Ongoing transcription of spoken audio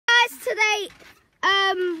guys, today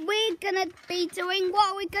we're gonna be doing,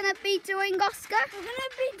 what are we gonna be doing, Oscar? We're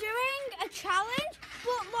gonna be doing a challenge,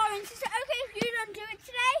 but Lawrence, is it okay if you don't do it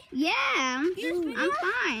today? Yeah, I'm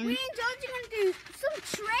fine. Me and George are gonna do some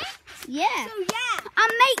tricks. Yeah. So yeah.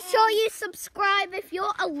 And make sure you subscribe if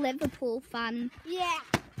you're a Liverpool fan. Yeah.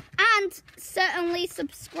 And certainly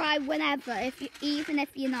subscribe whenever, even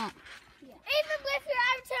if you're not. Yeah. Even if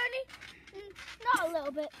you're Tony, not a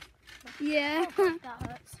little bit. Yeah. Oh, that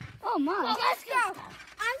hurts. Oh my. Well, let's go.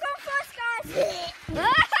 I'm going first, guys. We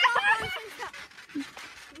got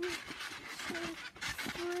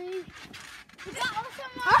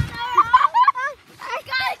someone.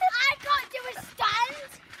 Guys, I can't do a stand.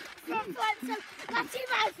 So let's see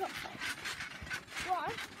my foot.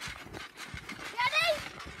 One. Ready?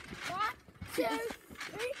 1, 2,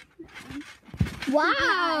 3.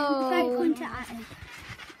 Wow. Very contact.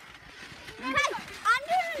 Okay, I'm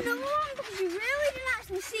doing another one because you really didn't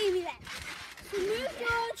actually see me then. So move,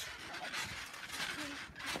 George.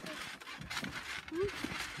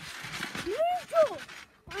 Move, George.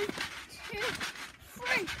 1, 2,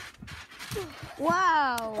 3.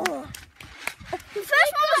 Wow. The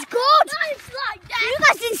first one was good. You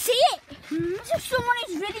guys didn't see it. As if someone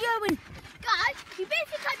is videoing. Guys, you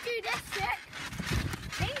basically can't do this trick.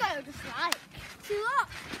 Bingo, just like. See, look.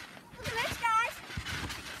 Look at this, guys.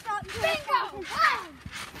 Start doing bingo. 1,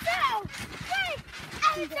 2, 3,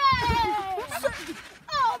 and go.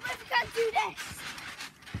 Oh, but you can't do this.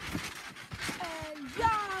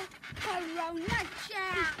 Corona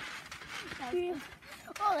chat.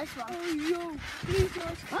 Oh, this one. Oh,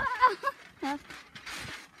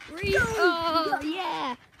 yo. Oh,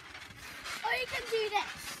 yeah. Or you can do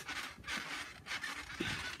this.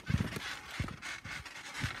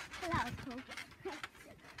 That was cool.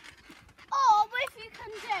 Oh, but if you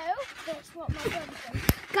can do this, what my brother does.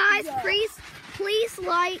 Guys, Yeah. please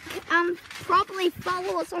like and probably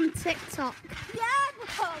follow us on TikTok. Yeah,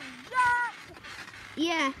 because that.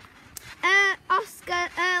 Yeah. Oscar,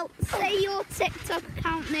 say your TikTok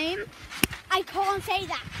account name. I can't say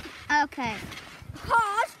that. Okay.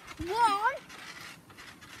 Because, 1,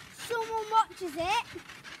 someone watches it,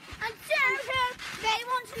 and 2, they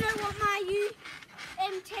want to know what my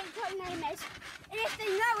TikTok name is. And if they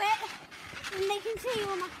know it, then they can see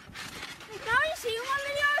all my. Now you see all my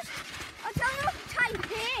videos. I don't know what to type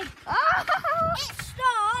in. It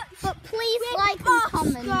starts. But please with like and Oscar.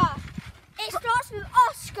 comment. It starts with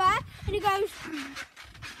Oscar, and it goes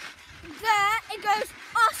there. It goes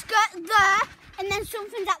Oscar there, and then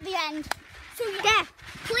something's at the end. So Yeah.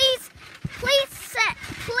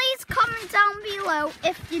 Please comment down below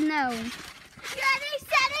if you know. Ready,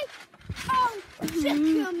 steady. Oh,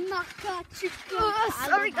 chicken maca, chicken. Oh,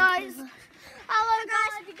 sorry, guys. Hello,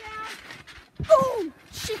 guys. Oh,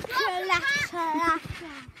 chicken latte.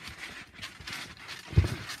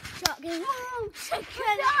 Oh,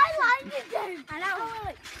 chicken. I like it, dude. I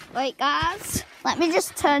know. Wait, guys. Let me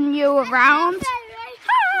just turn you around.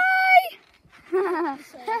 Hi.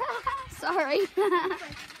 Sorry.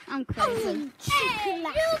 I'm crazy. Hey, you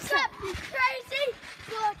got me crazy,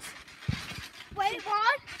 but wait, 1,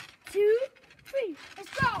 2, 3.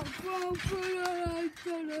 Let's go.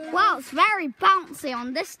 Wow, it's very bouncy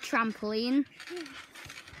on this trampoline.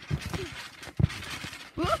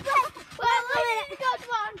 Well, a minute. Go,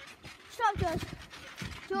 come on. Stop, George.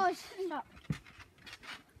 George, stop.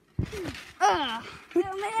 Wait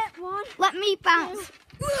a minute. 1. Let me bounce.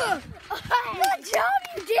 Good job,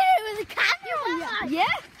 you did it with a camera.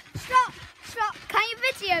 Yeah? Stop. Can you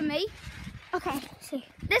video me? Okay, see.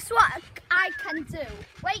 This is what I can do.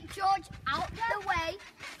 Wait, George, out the way.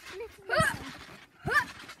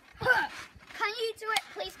 Can you do it?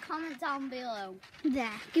 Please comment down below.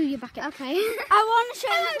 There. Give you back. Okay. I want to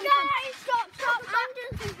show you something. guys, Stop. I'm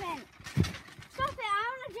doing something. Stop it. I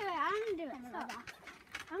want to do it. Stop.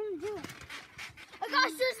 I want to do it. I got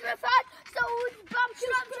this with us, so stop,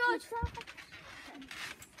 George.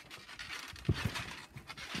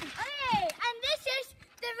 Hey, and this is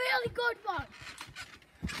the really good one.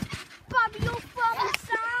 Bobby, you're from the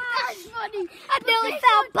side. That's funny. I nearly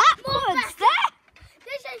fell backwards there.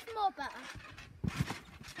 This is more better.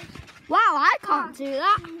 Wow, I can't do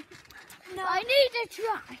that. No. I need to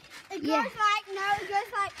try. It goes Yeah. like, it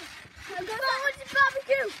goes like, what's the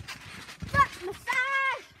barbecue? That's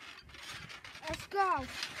massage. Let's go.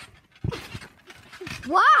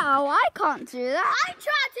 Wow, I can't do that. I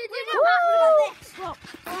tried to do it.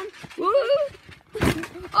 Woo!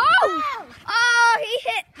 Oh! Oh, he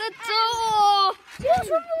hit the door.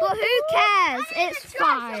 But who cares? It's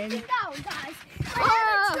fine. Down, guys. I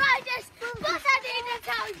haven't tried this, but I need to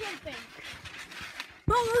tell you something.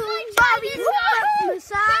 Bobby,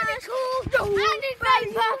 massage. And it's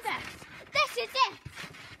very perfect. This is it.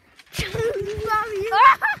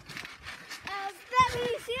 Let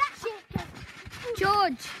me see that shit.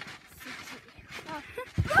 George.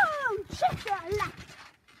 Boom! Chocolate.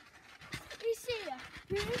 You see it?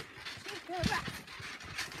 Chocolate.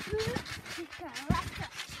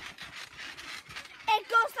 It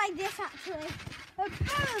goes like this actually. Boom!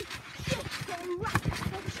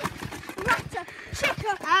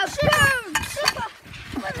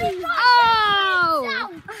 Oh!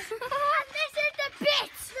 And this is the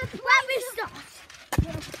bit where we start.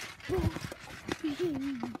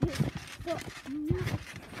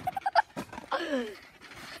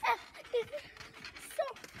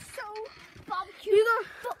 So barbecue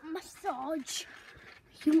foot massage.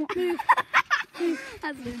 You want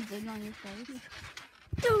That's losing on your face.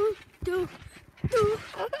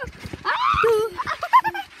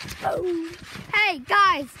 Hey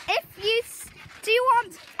guys, if you do you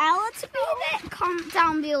want Ella to be in it, comment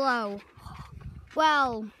down below.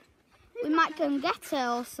 Well, we might go and get her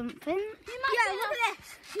or something. Yeah, look at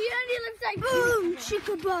this. She only lives like boom,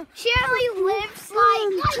 chicka. She only lives like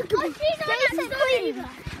basically.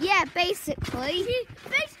 Yeah, basically. She's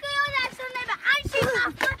basically on that son neighbor, and she's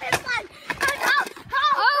not flipping flag. And how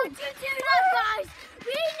could you do that, guys?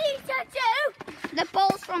 We need to do The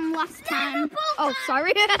balls from last time. Oh,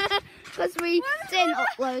 sorry. Because we didn't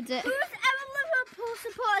upload it. Who's ever Liverpool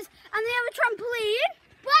supporters and they have a trampoline?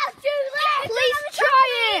 Well, Please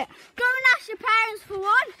try it. Go and ask your parents for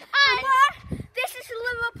one. And this is a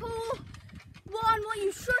Liverpool one, what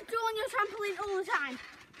you should do on your trampoline all the time.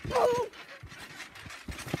 Boom.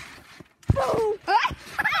 Boom. And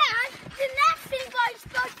the next thing I'm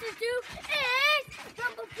supposed to do is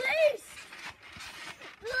number please.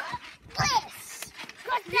 This.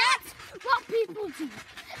 Because that's what people do.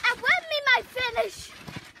 And when we might finish,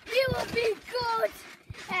 you will be good.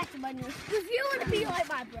 That's my news. If you want to be like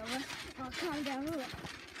my brother, I'll come down the road.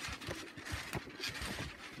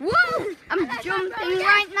 Woo! I'm jumping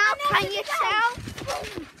right now. Can you tell?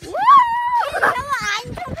 Woo! I'm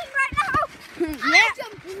jumping right now. Yeah,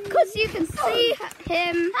 because you can see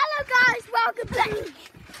him. Hello guys, welcome back.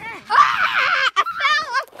 Ah! I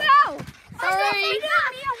fell. Sorry.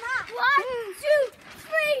 1, 2,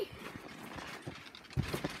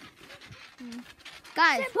 3.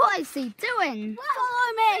 Guys, what is he doing?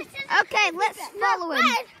 Follow me. Okay, let's follow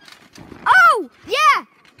him. Oh, yeah.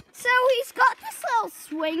 So he's got this little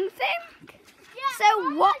swing thing.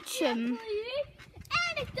 So watch him.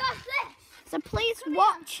 And it does this. So please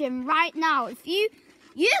watch him right now. If you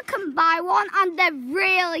can buy one and they're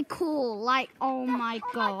really cool. Like, oh my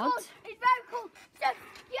god. It's very cool. So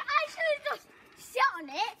you actually just sit on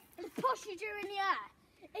it and it pushes you in the air.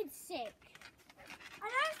 It's sick. I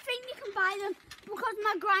don't think you can buy them because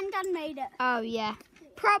my granddad made it. Oh yeah.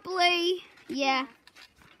 Probably, yeah.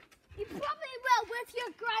 You probably will with your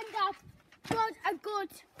granddad was a good,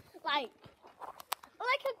 like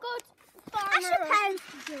a good farmer. Ask your parents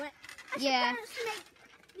to do it. Ask your parents to make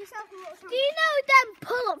yourself a little. Do you know them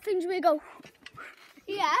pull-up things where you go?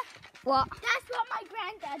 Yeah. What? That's what my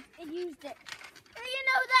granddad used it. You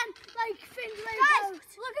know them like things where you go.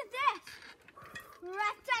 Look at this.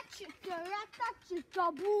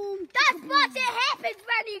 Boom. That's what it happens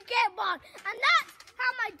when you get one. And that's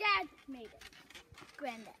how my dad made it.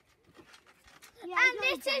 Granddad. Yeah, and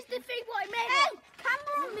this is the thing what he made it.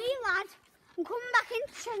 Camera on me, lad. I'm coming back in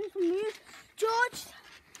to show you some news. George.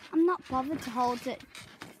 I'm not bothered to hold it.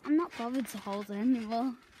 I'm not bothered to hold it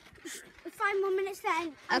anymore. 5 more minutes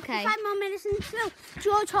then. Okay. 5 more minutes until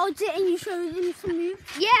George holds it and you show him some moves.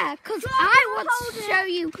 Yeah, because I want to show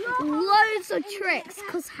you loads of tricks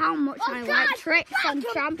because how much I like tricks on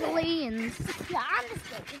trampolines. Yeah, I'm just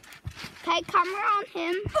kidding. Okay, camera on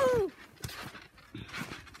him. Ooh.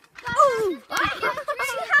 Ooh.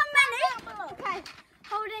 See how many? Okay.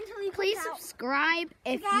 Hold it until you Please subscribe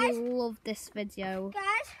if you love this video.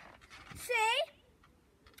 Guys, see?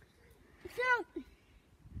 So, if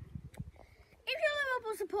you're a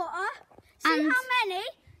Liverpool supporter, see And how many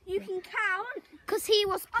you can count. Because he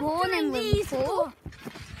was born in Liverpool.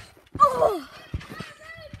 Oh.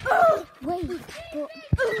 Oh. Wait, but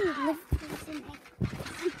Liverpool's in it.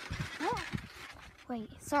 Wait,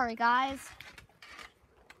 sorry guys.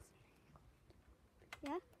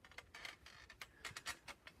 Yeah.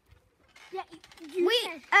 Yeah.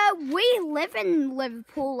 We live in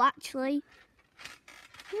Liverpool actually.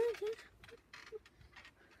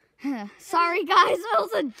 Sorry guys, it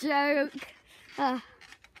was a joke. I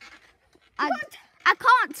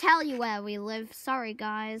can't tell you where we live. Sorry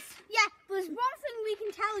guys. Yeah, but there's one thing we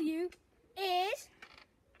can tell you is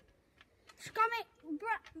comment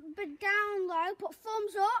down low, put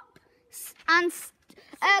thumbs up, And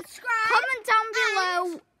subscribe. comment down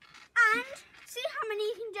below. And see how many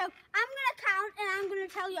you can do. I'm going to count and I'm going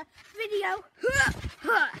to tell you video.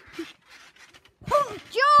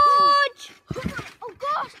 George! Oh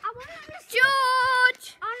gosh, I want them to see George!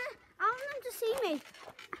 I want them to see me.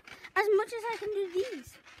 As much as I can do these.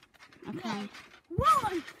 Okay.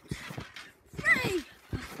 1, 3,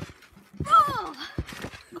 4,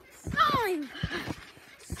 5,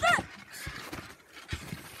 6,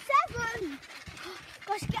 7.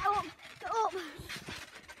 Gosh, get up, get up.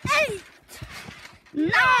 8,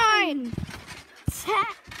 9,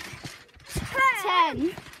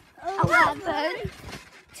 10, 11,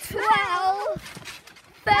 12,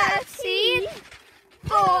 13,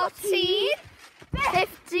 14,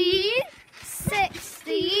 15,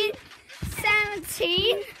 16,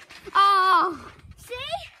 17. Oh, See?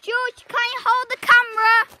 George, can you hold the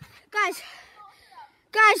camera?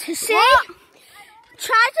 Guys, see? What?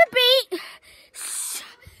 Try to Do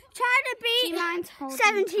beat you mind holding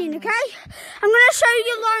 17, the okay? camera? I'm going to show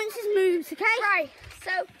you Lawrence's moves, okay? Right,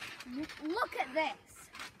 so look at this.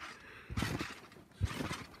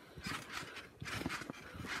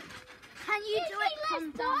 Can you do it?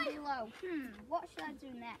 Comment down below. What should I do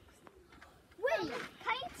next? Wait,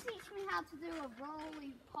 can you teach me how to do a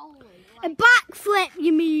roly-poly? A backflip,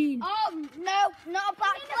 you mean? Oh, no, not a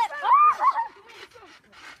backflip.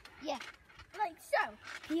 Yeah. Like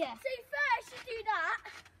so. Yeah. So first you do that,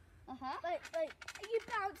 Uh-huh. like you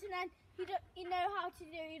bounce and then you know how to do.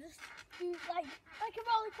 You just do like a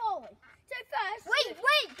roly poly. So first. Wait,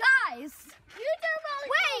 guys. You do roly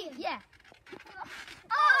poly. Yeah.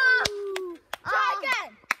 Oh. Try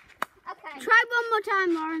again. Okay. Try one more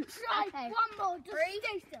time, Lawrence. Try Okay. one more. Just 3.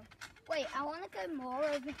 stay still. Wait, I want to go more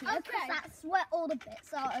over here because Okay. that's where all the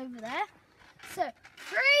bits are over there. So,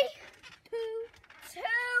 3, 2,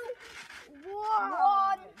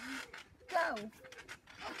 1, go.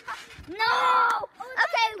 No!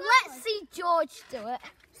 Okay, let's see George do it.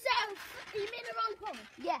 So you mean a roly poly?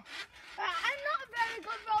 Yeah. I'm not a very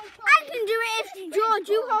good roly poly. I can do it if George,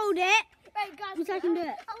 you hold it. Right, guys, Yes, I can do it.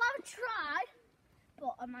 I'll have a try,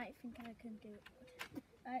 but I might think I can do it.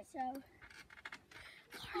 Right, so.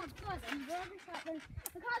 Oh God, I'm really excited.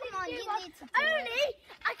 I can't Come on, even you do one. need to do it. Only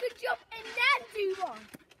I could jump and then do one.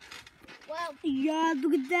 Well, Yeah,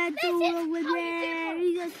 look at that This door is over how you do there. it.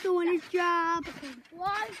 He's just doing his job.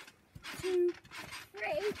 1, 2,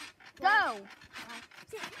 3, go.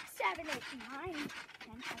 6, 7, 8, 9, 10,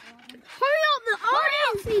 11. Hurry up, the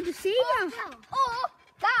audience need to see you. Or,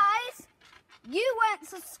 guys, you weren't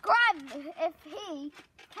subscribed if he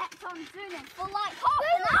kept on doing it for like half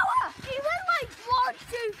an hour. He went like 1,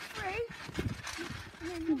 2,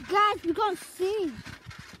 3. Guys, we can't see.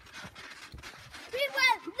 He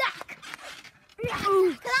went that. Can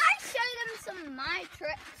I show them some of my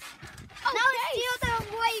tricks? Now it's the other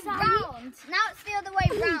way round. Now it's the other way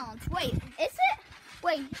round. Wait, is it?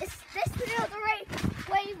 Wait, is this the other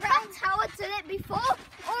way round how I did it before?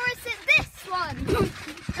 Or is it this one? No,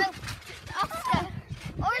 Oscar.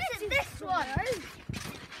 Or is it this one?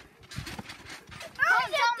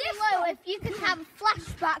 Comment down below if you can have a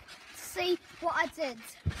flashback to see what I did.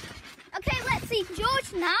 Okay, let's see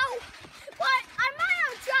George now. What? I might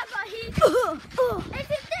have tried, but he. Is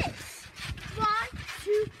it this? 1,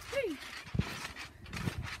 2, 3.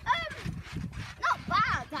 Not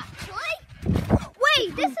bad actually.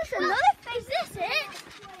 Wait, this is another thing. Is this it?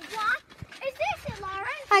 1. Is this it,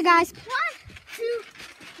 Lauren? Hi, guys. 1, 2,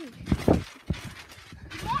 3.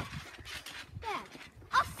 What? There.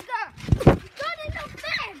 Oscar. Got enough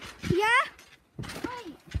there. Yeah?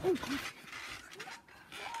 Wait.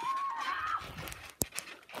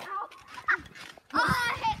 Oh,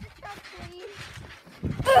 I hit the trampoline.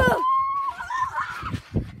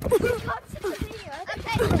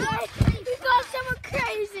 Okay, We got someone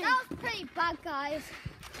crazy. that was pretty bad, guys.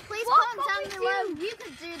 Please What comment can down we below. You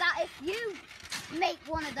could do that if you make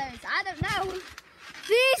one of those. I don't know.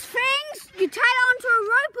 These things, you tie it onto a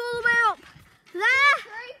rope all the way up there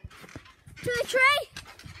to the tree,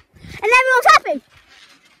 and everyone's happy.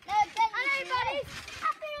 No, Everybody's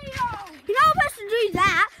happy. You're not supposed to do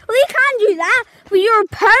that. Well, you can do that, but you're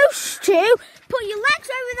supposed to put your legs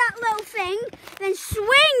over that little thing, then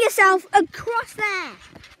swing yourself across there.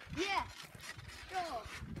 Yeah. Sure.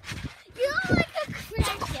 You're like a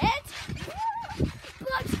cricket,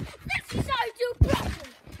 but this is how you do pressure.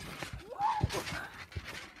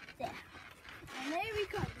 There. And there we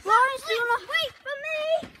go. Lawrence, do you wanna... Wait for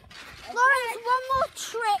me. Lawrence, one more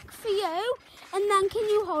trick for you, and then can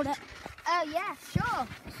you hold it? Oh yeah, sure.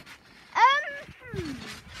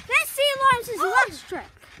 Let's see Lawrence's last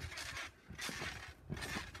trick.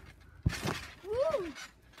 Woo.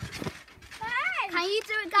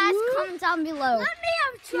 guys comment down below. Let me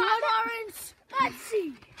have tried orange. Let's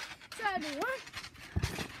see. Try the one.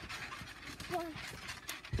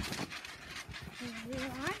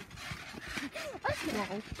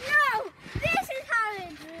 No, this is how they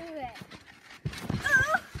do it.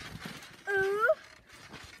 Ooh.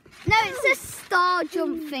 No, it's a star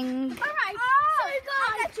jump thing. Alright,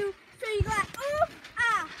 So you go like, ooh,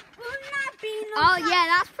 ah. Wouldn't that be Oh yeah,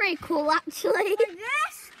 that's pretty cool actually. like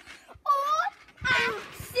this?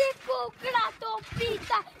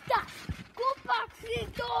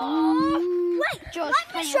 Wait, George,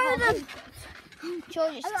 let me show them.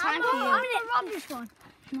 George, it's time for I'm you. gonna run this one.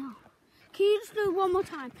 No. Can you just do it one more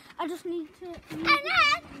time? I just need to. and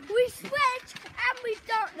then we switch and we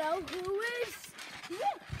don't know who is.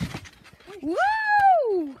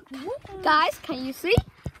 Woo! Guys, can you see?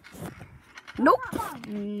 Nope.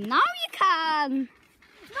 Now you can.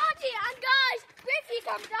 Naughty and guys, Griffy,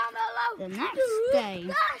 come down below. The next day.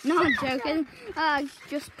 No, I'm joking.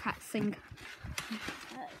 Just practicing.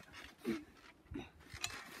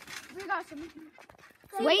 We got some.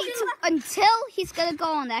 Wait until he's gonna go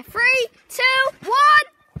on there. 3, 2, 1.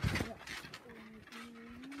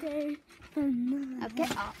 Okay.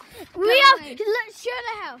 We have. Let's show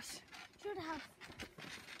the house. Show the house.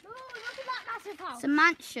 Oh, look at that massive house. It's a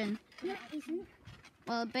mansion. No, it isn't.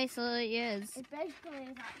 Well, basically it is. It basically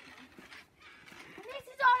is actually. And this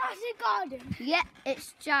is our massive garden. Yeah,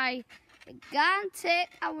 it's gigantic,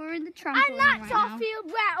 and we're in the trampoline And that's right our now. field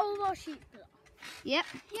where all our sheep are. Yep,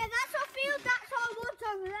 Yeah, that's our field. That's our woods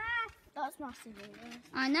over there. That's massive.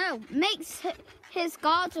 I know. Makes his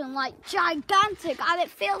garden like gigantic, and it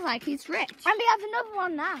feels like he's rich. And we have another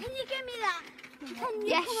one now. Can you give me that? Can you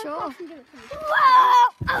Yeah, come sure. across and give it to me?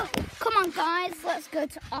 Whoa! Oh, come on, guys. Let's go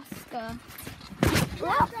to Oscar.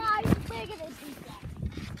 Look, guys, we're gonna do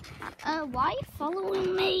that. Why are you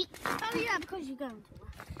following me? Oh yeah, because you're going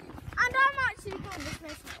to. And I'm actually going this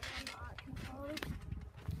way.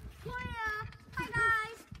 Hi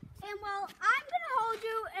guys. And well, I'm gonna hold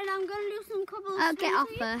you, and I'm gonna do some couple of Get swings off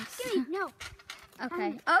for you. first. Give me, no.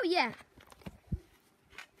 Okay. Oh, yeah.